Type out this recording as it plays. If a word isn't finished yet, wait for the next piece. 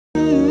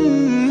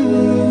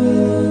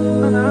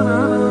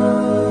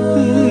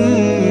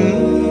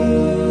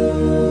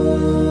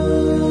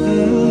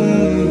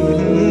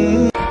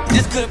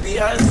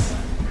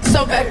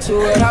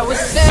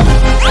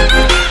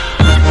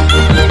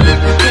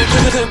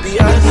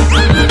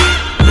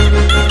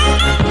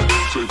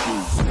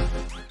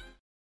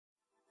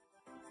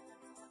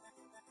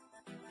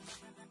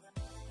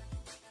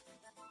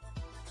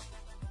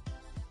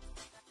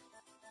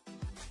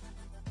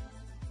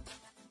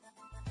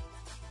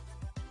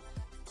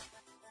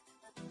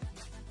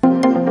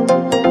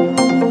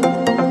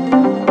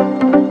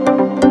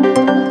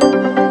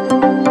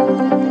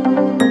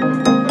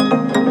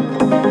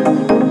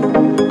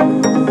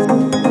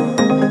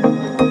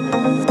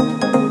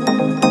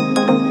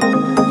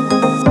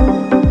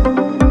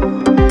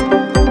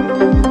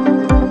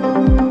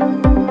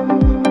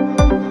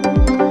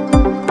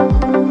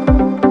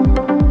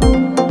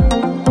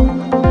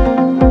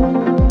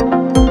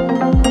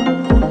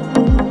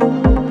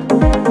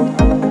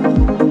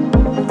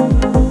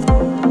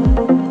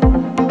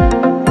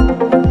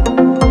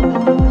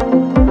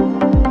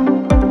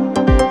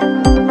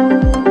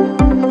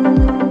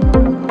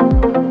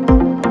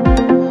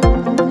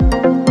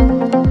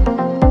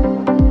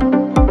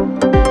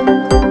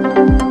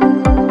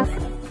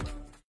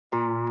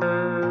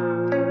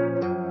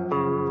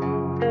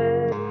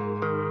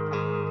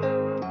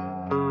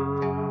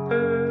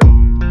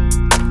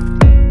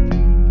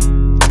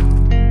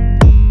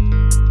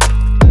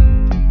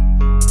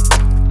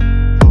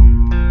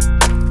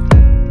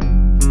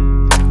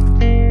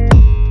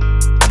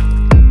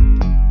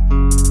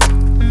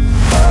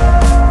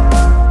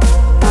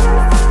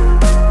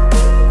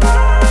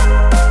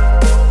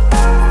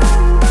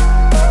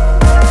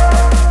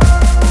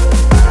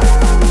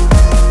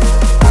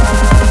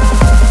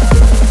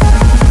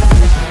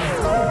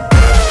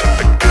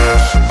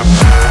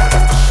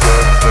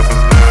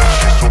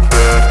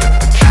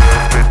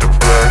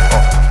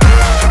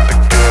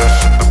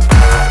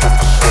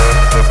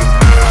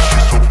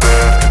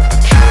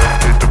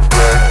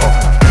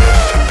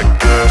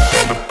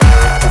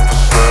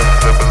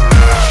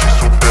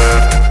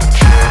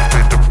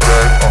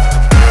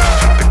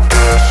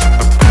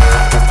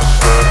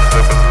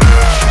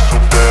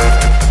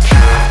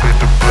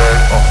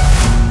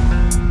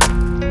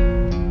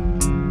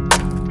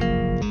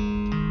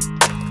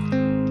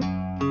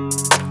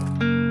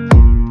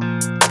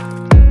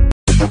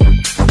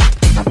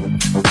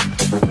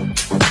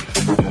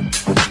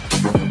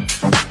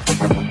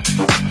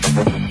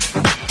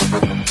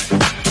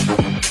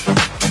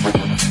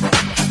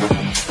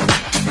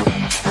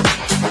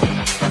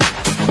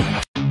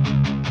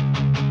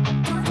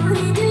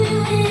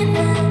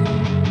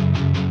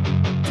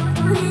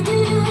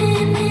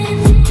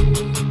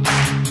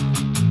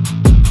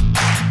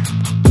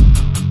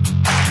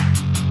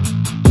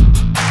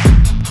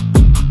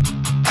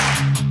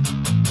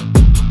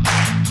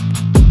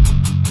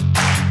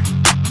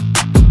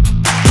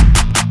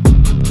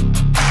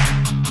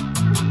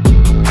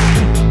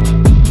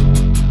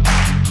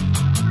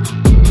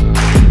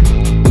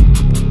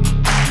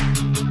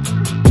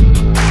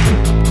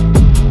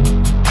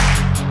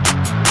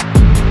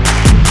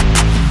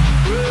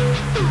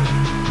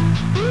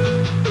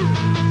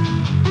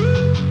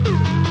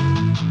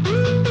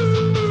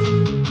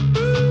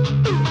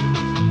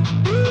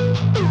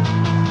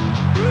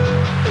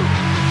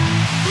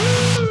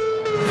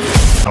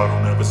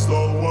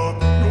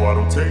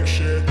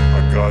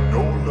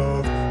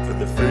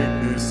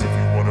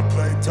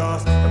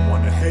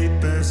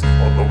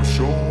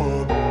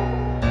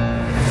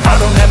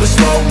never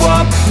slow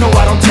up, no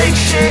I don't take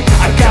shit.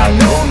 I got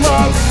no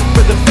love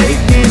for the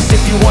fakeness.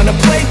 If you wanna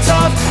play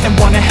tough and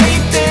wanna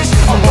hate this,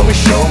 I'll always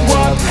show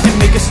up and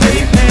make a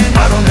statement.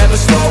 I don't ever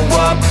slow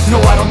up,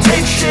 no I don't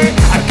take shit.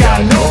 I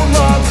got no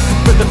love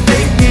for the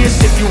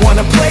fakeness. If you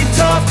wanna play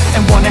tough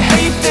and wanna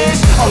hate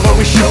this, I'll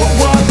always show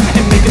up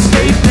and make a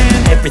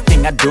statement.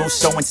 Everything I do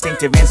so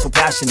instinctive and so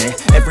passionate.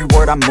 Every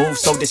word I move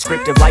so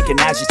descriptive like an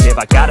adjective.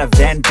 I got a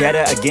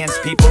vendetta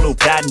against people who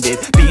patented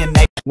being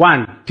negative.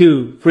 1,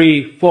 2,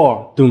 3,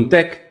 4. Doom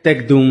tech,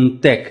 tech, doom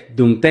tech,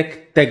 doom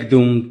tech, tech,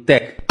 doom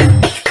tech.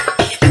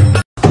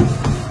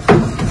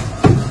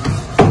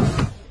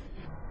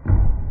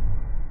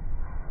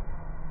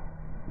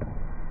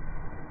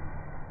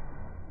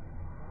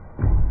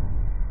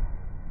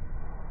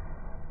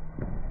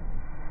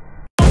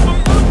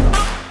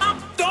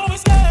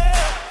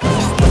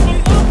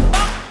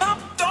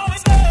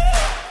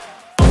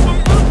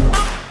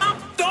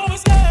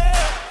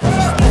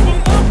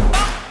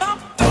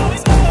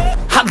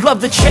 Love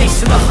the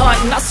chase and the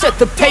hunt, and I set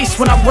the pace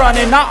when I'm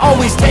running. I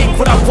always take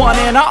what I want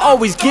and I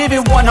always give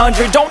it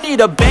 100. Don't need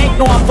a bank,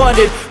 no I'm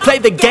funded. Play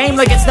the game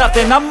like it's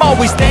nothing. I'm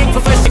always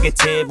thankful for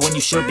negative when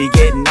you should be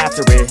getting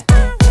after it.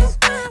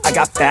 I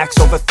got facts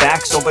over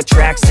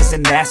tracks, this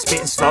and that.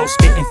 Spitting slow,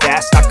 spitting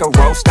fast, I could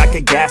roast, I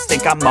could gas.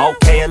 Think I'm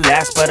okay at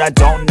last, but I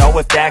don't know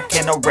if that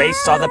can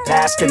erase all the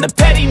past. And the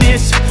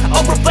pettiness,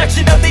 a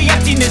reflection of the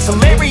emptiness.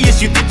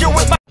 Hilarious, you think you're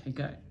with my...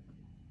 Okay.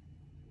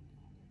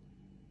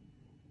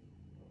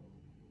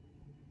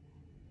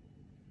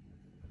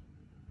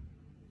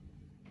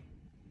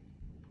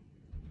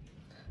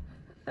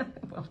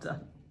 Well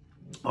done.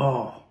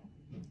 Oh,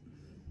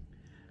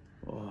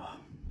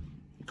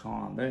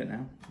 can't do it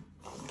now.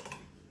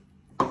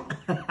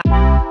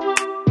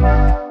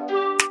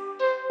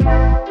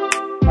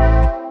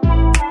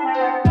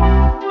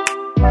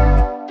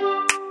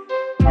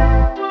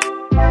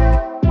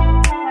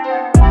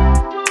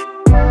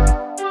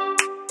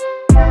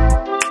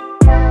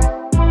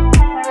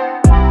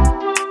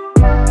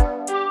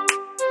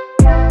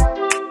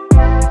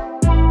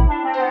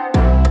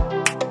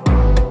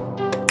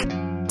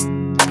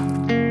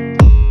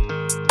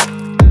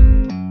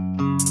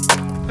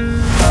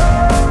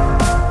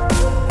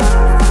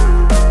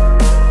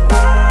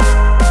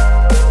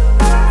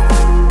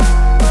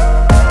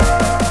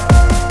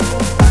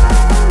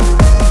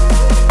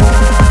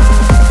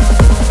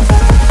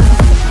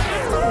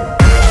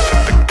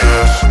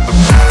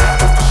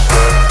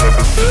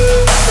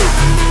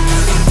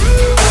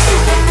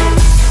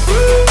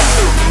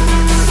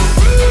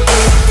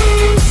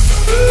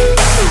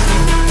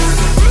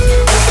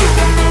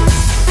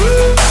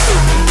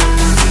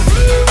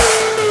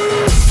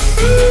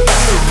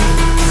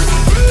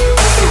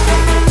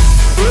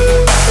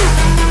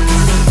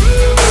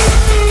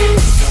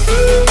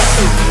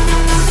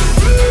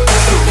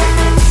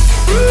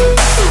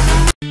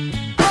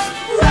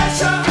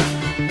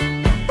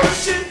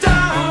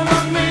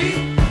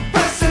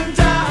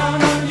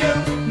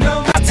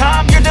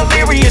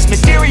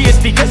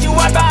 Because you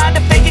hide behind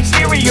a fake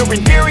exterior,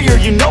 inferior.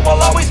 You know I'll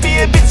always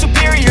be a bit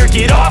superior.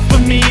 Get off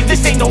of me,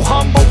 this ain't no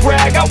humble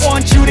brag. I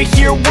want you to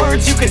hear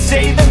words, you can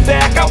say them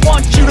back. I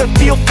want you to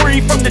feel free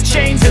from the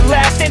chains at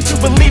last, and to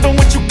believe in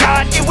what you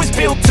got, it was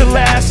built to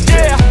last,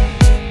 yeah.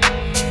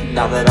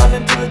 Now that I've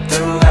been put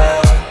through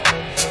hell,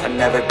 I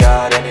never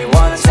got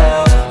anyone's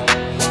help.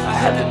 I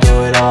had to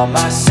do it all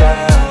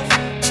myself.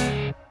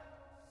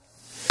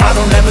 I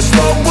don't ever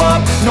slow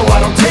up, no I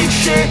don't take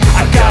shit.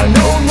 I got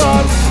no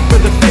love for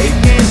the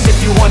fakeness.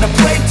 If you wanna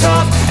play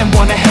tough and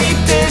wanna hate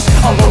this,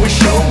 I'll always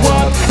show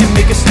up and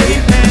make a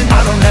statement. I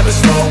don't ever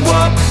slow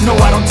up, no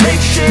I don't take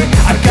shit.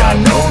 I got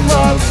no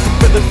love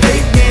for the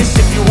fakeness.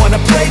 If you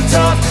wanna play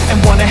tough and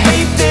wanna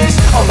hate this,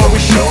 I'll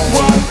always show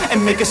up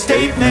and make a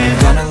statement.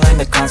 Gonna learn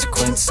the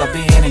consequence of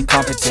being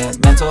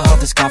incompetent. Mental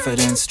health is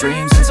confidence,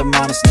 dreams and some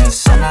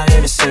modestness. I'm not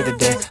here to save the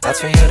day, that's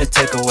for you to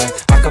take away.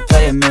 I could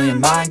play a million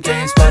mind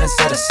games, but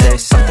instead I say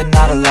something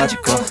not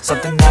illogical,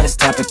 something that is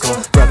topical.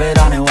 Rub it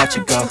on and watch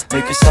it go,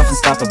 make yourself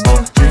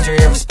unstoppable. Dreams are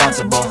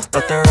irresponsible,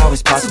 but they're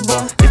always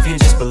possible. If you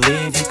just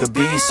believe, you could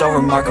be so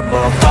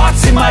remarkable.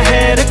 Thoughts in my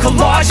head, a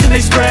collage and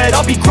they spread.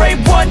 I'll be great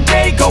one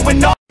day,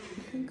 going on.